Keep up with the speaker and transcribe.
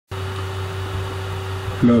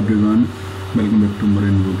Hello everyone, welcome back to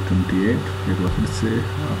marine book 28। एक बार फिर से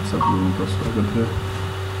आप सब लोगों का स्वागत है।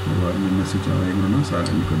 और बाद में मैसेज आ रहा है ना,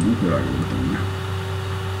 साइलेंट कर दूँ फिर आगे बताऊँगा।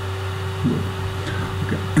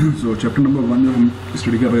 ओके, सो चैप्टर नंबर 1 जो हम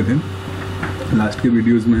स्टडी कर रहे थे लास्ट के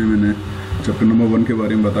वीडियोज़ में मैंने चैप्टर नंबर 1 के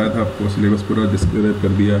बारे में बताया था। आपको सिलेबस पूरा डिस्क्राइब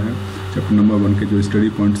कर दिया है। चैप्टर नंबर 1 के जो स्टडी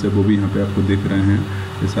पॉइंट्स है वो भी यहाँ पे आपको दिख रहे हैं।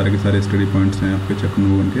 ये सारे के सारे स्टडी पॉइंट्स हैं आपके चैप्टर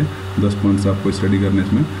नंबर 1 के। 10 पॉइंट्स आपको स्टडी करने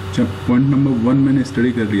इसमें। पॉइंट नंबर 1 मैंने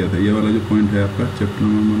स्टडी कर लिया था। ये वाला जो पॉइंट है आपका चैप्टर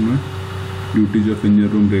नंबर 1 में, duties of engine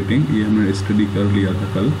room rating, ये हमने स्टडी कर लिया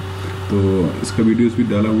था कल। तो इसका वीडियोज़ भी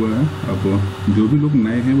डाला हुआ है। अब जो भी लोग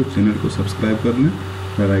नए हैं वो चैनल को सब्सक्राइब कर लें,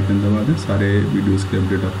 बेल आइकन दबा दें, सारे वीडियोज़ के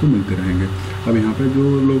अपडेट आपको मिलते रहेंगे। अब यहाँ पे जो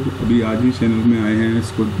लोग अभी आज ही चैनल में आए हैं,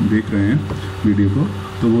 इसको देख रहे हैं वीडियो को,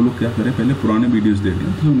 तो वो लोग क्या करें, पहले पुराने वीडियोज़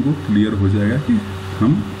देखें तो उनको क्लियर हो जाएगा कि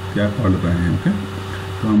हम क्या पढ़ रहे हैं। ओके,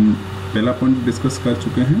 तो हम पहला पॉइंट डिस्कस कर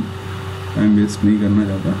चुके हैं। टाइम वेस्ट नहीं करना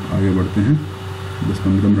चाहता, आगे बढ़ते हैं।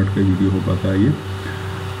 10-15 मिनट का वीडियो हो पाता है ये।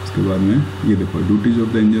 उसके बाद में ये देखो, duties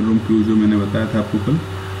of the engine room crew जो मैंने बताया था आपको कल,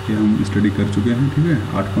 ये हम स्टडी कर चुके हैं। ठीक है,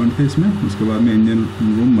 8 पॉइंट थे इसमें। उसके बाद में engine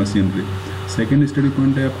room machinery second study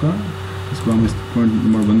point है आपका। इसको हम पॉइंट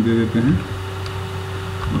नंबर 1 दे देते हैं।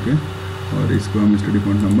 ओके, और इसको हम स्टडी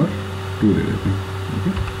पॉइंट नंबर 2 दे देते हैं।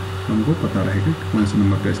 ओके, तो हमको पता रहेगा कौन से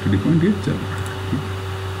नंबर का स्टडी पॉइंट ये चल रहा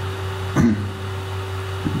है।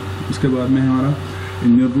 उसके बाद में हमारा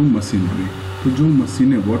इंजन रूम मशीनरी। तो जो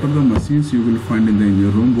मशीनें, what are the machines you will find in the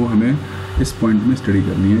engine room, वो हमें इस पॉइंट में स्टडी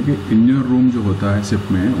करनी है कि इंजन रूम जो होता है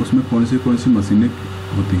शिप में, उसमें कौन सी मशीनें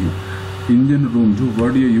होती हैं। इंजन रूम जो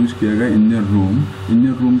वर्ड ये यूज किया गया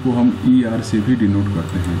इंजन रूम को हम ER से भी डिनोट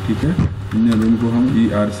करते हैं। ठीक है, इंजन रूम को हम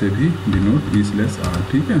ER से भी डिनोट, E/R,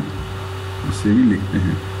 ठीक है, इससे भी लिखते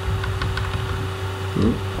हैं,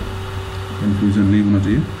 तो कंफ्यूजन नहीं होना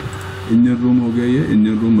चाहिए। इंजन रूम हो गया ये,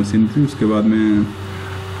 इंजन रूम मशीनरी। उसके बाद में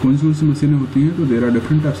कौन सी मशीनें होती हैं, तो there are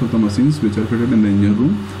different types of the machines which are fitted in the engine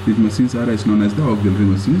room. This machines are as known as the auxiliary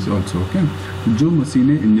machines also. Okay, जो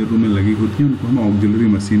मशीनें इंजन रूम में लगी होती हैं उनको हम ऑक्सिलरी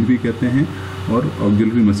मशीन भी कहते हैं। और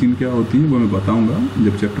ऑक्सिलरी मशीन क्या होती है वो मैं बताऊंगा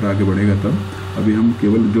जब चैप्टर आगे बढ़ेगा तब। अभी हम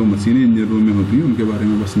केवल जो मशीनें इंजन रूम में होती हैं उनके बारे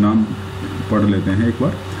में बस नाम पढ़ लेते हैं। एक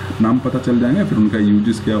बार नाम पता चल जाएंगे, फिर उनका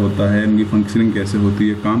यूजेस क्या होता है, उनकी फंक्शनिंग कैसे होती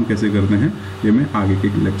है, काम कैसे करते हैं, ये मैं आगे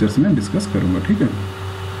के लेक्चर्स में डिस्कस करूँगा। ठीक है,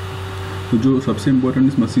 तो जो सबसे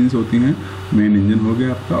इम्पोर्टेंट मशीन्स होती हैं, मेन इंजन हो गया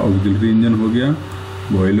आपका, ऑक्सिलरी इंजन हो गया,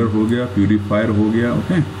 बॉयलर हो गया, प्यूरीफायर हो गया।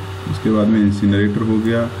 ओके, उसके बाद में इंसिनरेटर हो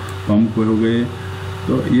गया, पंप हो गए।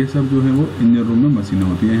 तो ये सब जो है वो इंजन रूम में मशीनें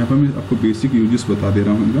होती हैं। यहाँ पर मैं आपको बेसिक यूजेस बता दे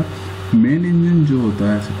रहा हूँ इनका। मेन इंजन जो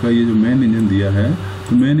होता है सबका, ये जो मेन इंजन दिया है,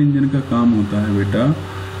 तो मेन इंजन का काम होता है बेटा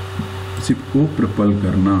शिप को प्रपल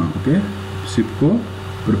करना। ओके, शिप को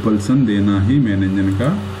प्रपल्सन देना ही मेन इंजन का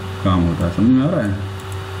काम होता है। समझ में आ रहा है?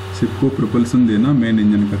 शिप को प्रपल्सन देना मेन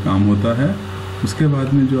इंजन का काम होता है। उसके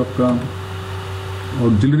बाद में जो आपका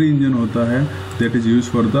ऑक्सिलरी इंजन होता है, that is use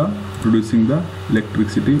for the producing the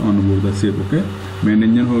electricity on board the ship. Okay, main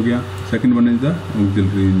engine हो गया। Second one is the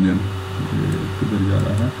auxiliary engine. किधर जा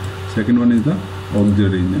रहा है? Second one is the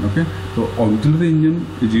auxiliary engine. Okay, तो auxiliary engine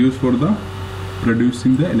is use for the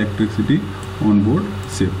producing the electricity on board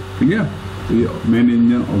ship. Clear? तो ये main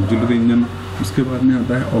engine, auxiliary engine. उसके बाद में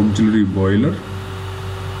आता है ऑक्सिलरी बॉयलर।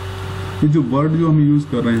 ये जो वर्ड जो हम यूज़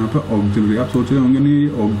कर रहे हैं यहाँ पे ऑक्सिलरी, आप सोच रहे होंगे नहीं ये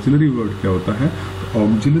ऑक्सिलरी वर्ड क्या होता है। तो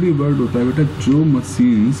ऑक्सिलरी वर्ड होता है बेटा जो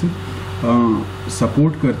मशीन्स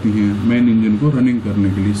सपोर्ट करती हैं मेन इंजन को रनिंग करने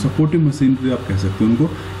के लिए। सपोर्टिव मशीनरी आप कह सकते हैं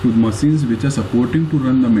उनको। Machines which are supporting to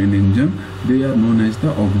run the main engine, they are known as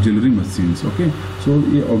the auxiliary machines. Okay, सो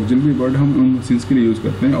ये ऑक्सिलरी वर्ड हम उन मशीन्स के लिए यूज़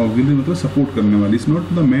करते हैं। ऑक्सिलरी मतलब सपोर्ट करने वाली, it's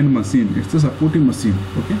not the main machine, it's the supportive machine.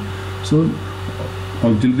 Okay, so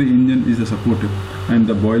auxiliary engine is a supportive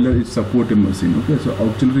and the boiler is supportive machine. Okay, so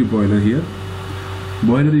auxiliary boiler here,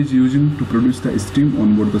 boiler is using to produce the steam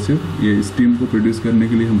on board the ship. ये steam को produce करने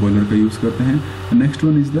के लिए हम boiler का use करते हैं. Next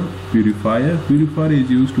one is the purifier. Purifier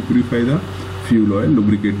is used to purify the fuel oil,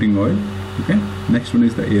 lubricating oil. Okay, next one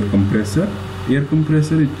is the air compressor. Air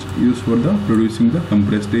compressor is used for the producing the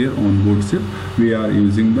compressed air on board ship. We are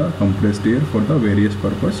using the compressed air for the various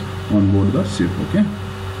purpose on board the ship. Okay,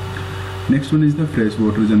 next one is the fresh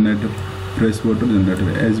water generator. Fresh water generator,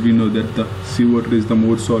 as we know that the sea water is the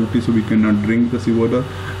more salty, so we cannot drink the sea water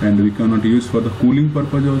and we cannot use for the cooling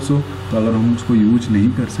purpose also. तो अगर हम उसको use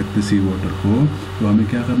नहीं कर सकते सी water को, तो हमें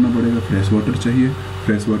क्या करना पड़ेगा? फ्रेश वाटर चाहिए।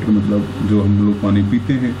 फ्रेश वाटर मतलब जो हम लोग पानी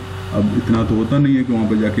पीते हैं, अब इतना तो होता नहीं है कि वहाँ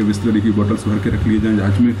पर जाके बिस्लरी की बोतल्स भर के रख लिए जाएँ,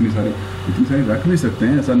 जहाज में इतनी सारी रख भी सकते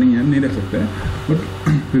हैं, ऐसा नहीं है नहीं रख सकते हैं, बट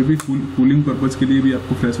फिर भी कूलिंग पर्पज़ के लिए भी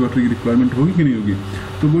आपको फ्रेश वाटर की रिक्वायरमेंट होगी कि नहीं होगी।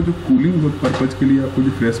 तो वो जो कूलिंग पर्पज़ के लिए आपको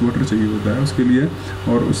जो फ्रेश वाटर चाहिए होता है उसके लिए,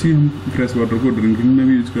 और उसी हम फ्रेश वाटर को ड्रिंकिंग में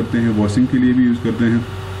भी यूज़ करते हैं, वॉशिंग के लिए भी यूज़ करते हैं,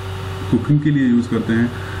 कुकिंग के लिए यूज़ करते हैं।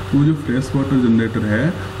 वो जो फ्रेश वाटर जनरेटर है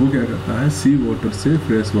वो क्या करता है, सी वाटर से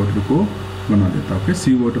फ्रेश वाटर को बना देता है। ओके,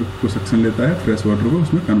 सी वाटर को सक्शन लेता है, फ्रेश वाटर को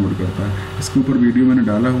उसमें कन्वर्ट करता है। इसके ऊपर वीडियो मैंने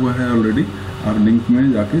डाला हुआ है ऑलरेडी, आप लिंक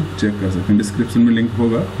में जाके चेक कर सकते हैं, डिस्क्रिप्शन में लिंक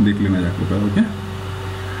होगा, देख लेना जाकर। ओके,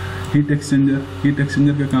 हीट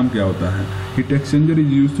एक्सचेंजर का काम क्या होता है? Heat exchanger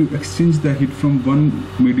is use to exchange the heat from one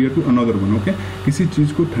media to another one. Okay, किसी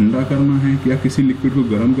चीज़ को ठंडा करना है या किसी लिक्विड को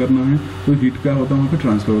गर्म करना है तो हीट क्या होता है, वहाँ पे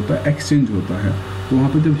ट्रांसफर होता है, एक्सचेंज होता है। तो वहाँ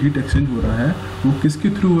पे जब हीट एक्सचेंज हो रहा है वो किसके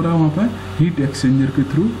थ्रू हो रहा है, वहाँ पर हीट एक्सचेंजर के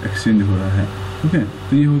थ्रू एक्सचेंज हो रहा है। ओके,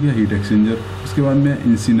 तो ये हो गया हीट एक्सचेंजर। उसके बाद में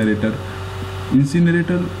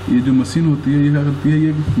इंसिनरेटर ये जो मशीन होती है ये क्या करती है,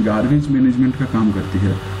 ये गार्बेज मैनेजमेंट का काम करती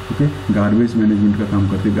है। ओके, गार्बेज मैनेजमेंट का काम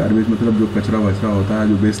करती है। गार्बेज मतलब जो कचरा वचरा होता है,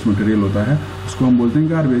 जो वेस्ट मटेरियल होता है, उसको हम बोलते हैं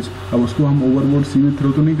गार्बेज। अब उसको हम ओवरबोर्ड सी में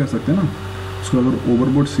थ्रो तो नहीं कर सकते ना, उसको अगर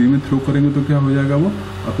ओवरबोर्ड सी में थ्रो करेंगे तो क्या हो जाएगा, वो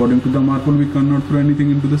according to the MARPOL we can not throw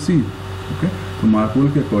anything into the C. Okay, तो मार्पोल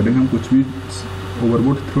के अकॉर्डिंग हम कुछ भी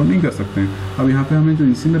ओवरबोर्ड थ्रो नहीं कर सकते हैं। अब यहाँ पे हमें जो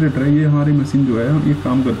इंसिनरेटर है, ये हमारी मशीन जो है ये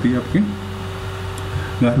काम करती है आपकी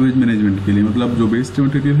गार्बेज मैनेजमेंट के लिए। मतलब जो वेस्ट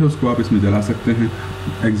मटेरियल है उसको आप इसमें जला सकते हैं।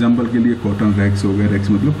 एग्जांपल के लिए कॉटन रैक्स हो गए, रैक्स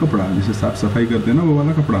मतलब कपड़ा, जैसे साफ सफाई करते हैं ना वो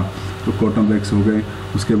वाला कपड़ा, तो कॉटन रैक्स हो गए।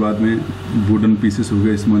 उसके बाद में वुडन पीसेस हो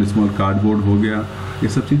गए, स्मॉल कार्डबोर्ड हो गया, ये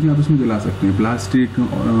सब चीज़ें आप इसमें जला सकते हैं। प्लास्टिक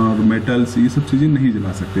और मेटल्स ये सब चीज़ें नहीं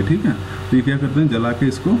जला सकते, ठीक है। तो ये क्या करते हैं, जला के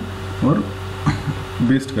इसको और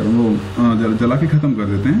वेस्ट कर वो जला के ख़त्म कर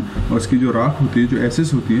देते हैं, और इसकी जो राख होती है, जो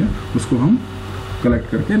एसेस होती है, उसको हम कलेक्ट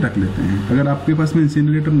करके रख लेते हैं। अगर आपके पास में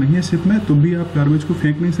इंसिनरेटर नहीं है शिप में तो भी आप गार्बेज को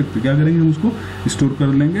फेंक नहीं सकते। क्या करेंगे, हम उसको स्टोर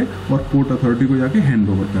कर लेंगे और पोर्ट अथॉरिटी को जाके हैंड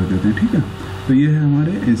ओवर कर देते हैं, ठीक है। तो ये है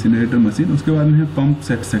हमारे इंसिनरेटर मशीन। उसके बाद में है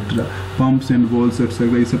pumps etcetera, pumps and walls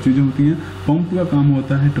etcetera, ये सब चीज़ें होती हैं। पंप का काम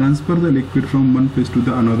होता है transfer the liquid from one place to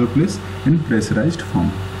the another place in pressurised form.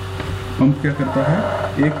 Pump क्या करता है,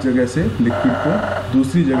 एक जगह से लिक्विड को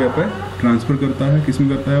दूसरी जगह पर ट्रांसफ़र करता है। किस में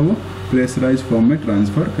करता है, वो प्रेशराइज्ड फॉर्म में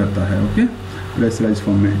ट्रांसफ़र करता है। ओके, प्रेशराइज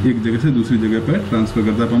फॉर्म में एक जगह से दूसरी जगह पर ट्रांसफ़र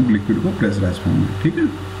करता है पंप लिक्विड को प्रेशराइज फॉर्म में, ठीक है।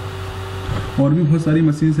 और भी बहुत सारी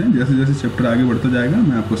मशीन्स हैं, जैसे जैसे चैप्टर आगे बढ़ता जाएगा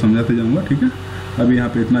मैं आपको समझाते जाऊंगा, ठीक है। अभी यहाँ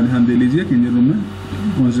पे इतना ध्यान दे लीजिए कि इंजन रूम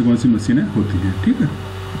में कौन सी मशीनें होती हैं, ठीक है।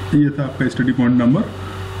 ये था आपका स्टडी पॉइंट नंबर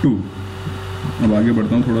 2। अब आगे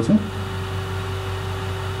बढ़ता हूँ थोड़ा सा।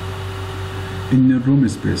 Engine room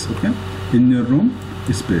space. Okay, engine room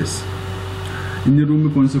space. Engine room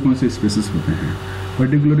में कौन से स्पेसेस होते हैं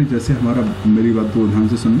पर्टिकुलरली, जैसे हमारा, मेरी बात को ध्यान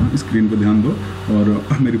से सुनना, स्क्रीन पर ध्यान दो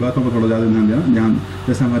और मेरी बातों पर थोड़ा ज़्यादा ध्यान।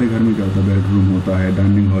 जैसे हमारे घर में क्या होता है, बेडरूम होता है,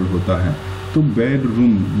 डाइनिंग हॉल होता है। तो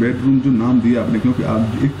बेडरूम जो नाम दिया आपने, क्योंकि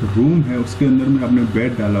आप एक रूम है उसके अंदर में आपने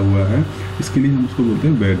बेड डाला हुआ है, इसके लिए हम उसको बोलते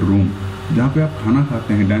हैं बेडरूम। जहाँ पे आप खाना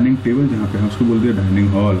खाते हैं, डाइनिंग टेबल जहाँ पे है उसको बोलते हैं डाइनिंग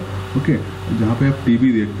हॉल। ओके, जहाँ पे आप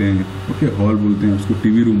टीवी देखते हैं, ओके, हॉल बोलते हैं उसको,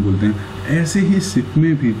 टीवी रूम बोलते हैं। ऐसे ही शिप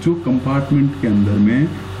में भी जो कंपार्टमेंट के अंदर में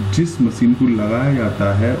जिस मशीन को लगाया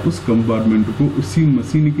जाता है उस कंपार्टमेंट को उसी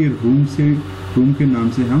मशीन के रूम के नाम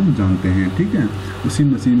से हम जानते हैं, ठीक है। उसी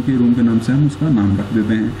मशीन के रूम के नाम से हम उसका नाम रख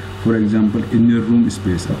देते हैं। For example engine room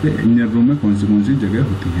space. Okay, engine room में कौन सी जगह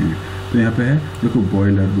होती हैं, तो यहाँ पे है देखो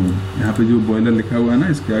बॉयलर रूम। यहाँ पे जो बॉयलर लिखा हुआ है ना,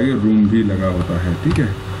 इसके आगे रूम भी लगा होता है, ठीक है।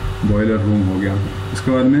 बॉयलर रूम हो गया।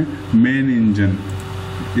 इसके बाद में मेन इंजन,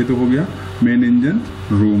 ये तो हो गया मेन इंजन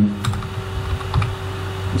रूम।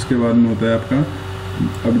 उसके बाद में होता है आपका,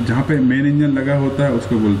 अब जहाँ पे मेन इंजन लगा होता है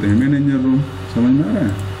उसको बोलते हैं मेन इंजन रूम। समझ में आ रहा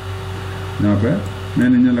है, जहाँ पे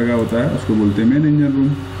मेन इंजन लगा होता है उसको बोलते हैं मेन इंजन रूम।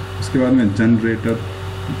 उसके बाद में जनरेटर।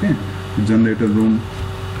 Okay, generator room.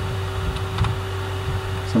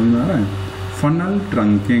 समझ में आ रहा है। फनल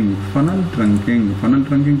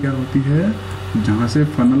ट्रंकिंग क्या होती है, जहाँ से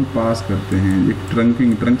फनल पास करते हैं। एक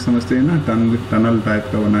ट्रंक समझते हैं ना, टनल टाइप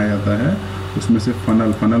का बनाया जाता है, उसमें से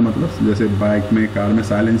फनल मतलब जैसे बाइक में, कार में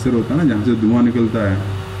साइलेंसर होता है ना, जहाँ से धुआं निकलता है,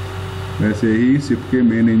 वैसे ही शिप के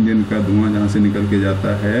मेन इंजन का धुआं जहाँ से निकल के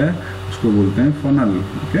जाता है उसको बोलते हैं फनल।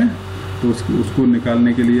 ओके, तो उसको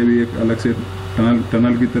निकालने के लिए भी एक अलग से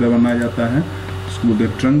टनल की तरह बनाया जाता है, उसको बोलते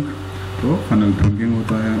हैं ट्रंक। तो फनल ट्रंकिंग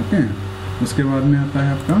होता है। ओके, उसके बाद में आता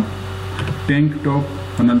है आपका टैंक टॉप।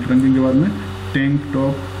 फनल ट्रंकिंग के बाद में tank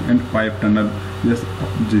top and pipe tunnel.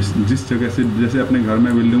 जिस जगह से, जैसे अपने घर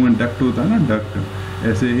में बिल्डिंग में डक्ट होता है ना, डक्ट,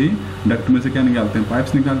 ऐसे ही डक्ट में से क्या निकालते हैं,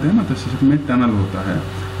 पाइप्स निकालते हैं ना, तो शिप में टनल होता है।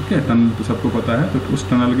 ओके, टनल तो सबको पता है, तो उस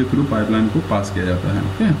टनल के थ्रू पाइपलाइन को पास किया जाता है।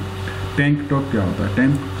 ओके, टैंक टॉप क्या होता है?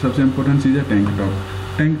 टैंक सबसे इम्पोर्टेंट चीज़ है टैंक टॉप।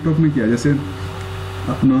 टैंक टॉप में क्या है, जैसे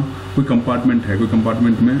अपना कोई कंपार्टमेंट है, कोई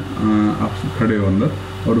कंपार्टमेंट में आप खड़े हो अंदर,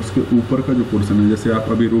 और उसके ऊपर का जो पोर्शन है, जैसे आप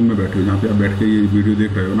अभी रूम में बैठे हो, जहाँ पे आप बैठ के ये वीडियो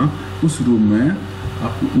देख रहे हो ना, उस रूम में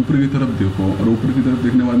आप ऊपर की तरफ देखो, और ऊपर की तरफ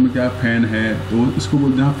देखने के बाद में क्या फैन है, तो इसको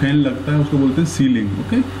बोलते हैं, जहाँ फैन लगता है उसको बोलते हैं सीलिंग,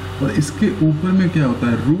 ओके। और इसके ऊपर में क्या होता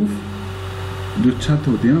है, रूफ, जो छत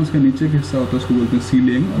होती है ना, उसके नीचे का हिस्सा होता है उसको बोलते हैं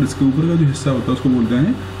सीलिंग, और इसके ऊपर का जो हिस्सा होता है उसको बोलते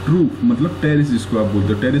हैं रूफ, मतलब टेरिस जिसको आप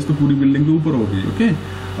बोलते हो। टेरिस तो पूरी बिल्डिंग के ऊपर होगी, ओके।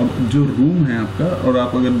 अब जो रूम है आपका, और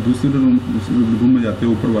आप अगर दूसरे रूम में जाते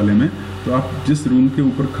हो ऊपर वाले में, तो आप जिस रूम के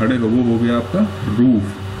ऊपर खड़े हो वो हो गया आपका रूफ,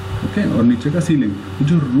 ओके। और नीचे का सीलिंग।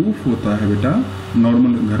 जो रूफ होता है बेटा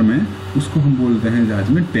नॉर्मल घर में, उसको हम बोलते हैं जहाज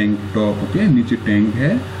में टैंक टॉप, ओके। नीचे टैंक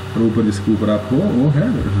है और ऊपर जिसके ऊपर आप हो वो है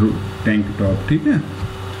टैंक टॉप, ठीक है।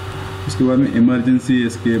 इसके बाद में इमरजेंसी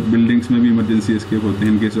एस्केप, बिल्डिंग्स में भी इमरजेंसी एस्केप होते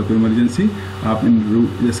हैं। इन केस ऑफ इमरजेंसी आप इन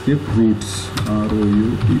escape roots,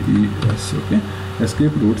 ROUTES, okay,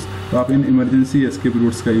 escape roots, तो आप इन इमरजेंसी एस्केप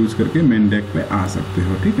रूट्स का यूज़ करके मेन डेक पे आ सकते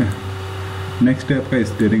हो, ठीक है। नेक्स्ट है आपका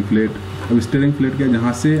स्टीयरिंग फ्लेट। अब स्टीयरिंग फ्लेट क्या,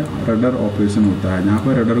 जहाँ से रडर ऑपरेशन होता है, जहाँ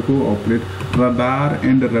पर रडर को ऑपरेट, रडार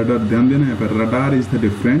एंड रडर, ध्यान देना है पर radar is the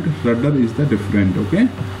different, rudder is the different, okay.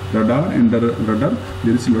 Radar and rudder,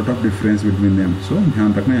 there is lot of difference between them, सो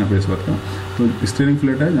ध्यान रखना यहाँ पे इस बात का। तो स्टीयरिंग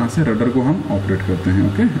फ्लेट है जहाँ से रडर को हम ऑपरेट करते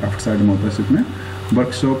हैं, ओके। लेफ्ट साइड में होता है शिप में।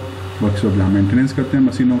 वर्कशॉप जहाँ मेंटेनेंस करते हैं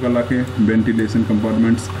मशीनों का लाके। वेंटिलेशन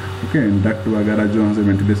कंपार्टमेंट्स, ओके, डक्ट वगैरह जो यहाँ से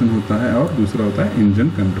वेंटिलेशन होता है। और दूसरा होता है इंजन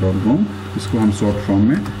कंट्रोल रूम, इसको हम शॉर्ट फॉर्म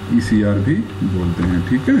में ECR भी बोलते हैं,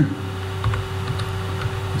 ठीक है।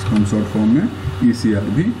 इसको हम शॉर्ट फॉर्म में ECR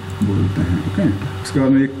भी बोलते हैं, ओके। इसके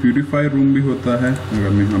बाद में एक प्यूरीफायर रूम भी होता है। अगर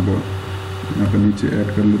मैं यहाँ पर नीचे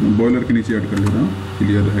ऐड कर लेता हूँ, बॉयलर के नीचे ऐड कर लेता हूँ,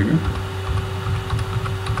 क्लियर रहेगा।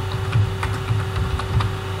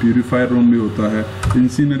 प्यूरीफायर रूम भी होता है,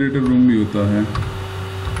 इंसिनरेटर रूम भी होता है।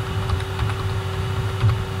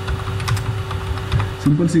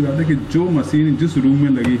 सिंपल सी बात है कि जो मशीन जिस रूम में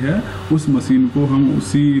लगी है उस मशीन को हम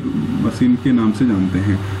उसी मशीन के नाम से जानते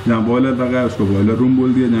हैं। जहाँ बॉयलर लगा है उसको बॉयलर रूम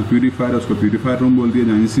बोल दिया, जहाँ प्यूरीफायर है उसको प्यूरीफायर रूम बोल दिया,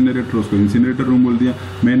 जहाँ इंसिनरेटर उसको इंसिनरेटर रूम बोल दिया,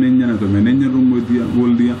 मेन इंजन है तो मेन इंजन रूम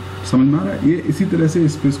बोल दिया। समझ में आ रहा है? ये इसी तरह से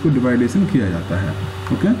स्पेस को डिवाइडेशन किया जाता है,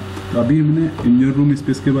 ओके। तो अभी हमने इंजन रूम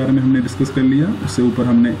स्पेस के बारे में हमने डिस्कस कर लिया। उससे ऊपर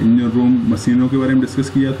हमने इंजन रूम मशीनों के बारे में डिस्कस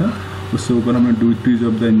किया था। उससे ऊपर हमने duties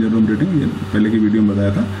of the engine room rating, ये पहले की वीडियो में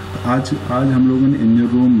बताया था। तो आज हम लोगों ने इंजन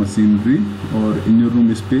रूम मशीनरी और इंजन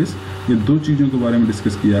रूम स्पेस, ये दो चीज़ों के बारे में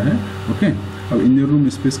डिस्कस किया है, ओके। अब इंजन रूम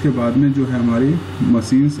स्पेस के बाद में जो है हमारी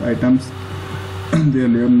machines items there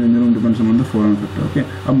layout engine room depends on the following factor, okay.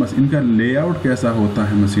 अब इनका लेआउट कैसा होता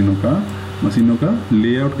है, मशीनों का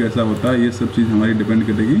लेआउट कैसा होता है, ये सब चीज़ हमारी डिपेंड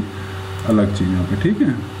करेगी अलग चीज़ों पे, ठीक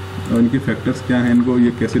है। और इनके फैक्टर्स क्या हैं, इनको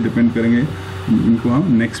ये कैसे डिपेंड करेंगे, इनको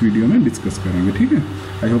हम नेक्स्ट वीडियो में डिस्कस करेंगे, ठीक है।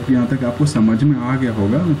 आई होप कि यहाँ तक आपको समझ में आ गया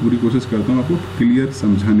होगा। मैं पूरी कोशिश करता हूँ आपको क्लियर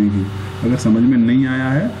समझाने की। अगर समझ में नहीं आया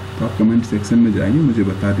है तो आप कमेंट सेक्शन में जाइए, मुझे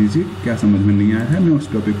बता दीजिए क्या समझ में नहीं आया है। मैं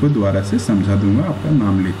उस टॉपिक को दोबारा से समझा दूँगा आपका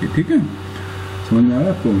नाम लेके, ठीक है। समझ में आ रहा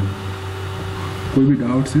है आपको? कोई भी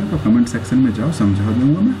डाउट्स हैं तो कमेंट सेक्शन में जाओ, समझा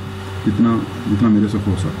दूँगा मैं जितना मेरे से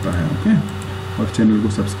हो सकता है, ओके। और चैनल को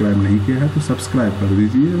सब्सक्राइब नहीं किया है तो सब्सक्राइब कर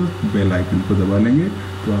दीजिए और बेल आइकन को दबा लेंगे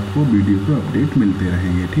तो आपको वीडियो के अपडेट मिलते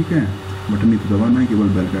रहेंगे, ठीक है। बटन ही तो दबाना है, केवल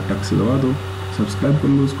बेल का टक से दबा दो, सब्सक्राइब कर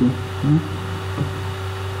लो उसको, हाँ।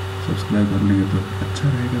 सब्सक्राइब कर लेंगे तो अच्छा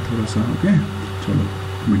रहेगा थोड़ा सा, ओके।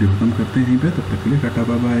 चलो वीडियो खत्म करते हैं यहीं पे, तब तक के लिए टाटा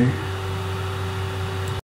बाय बाय।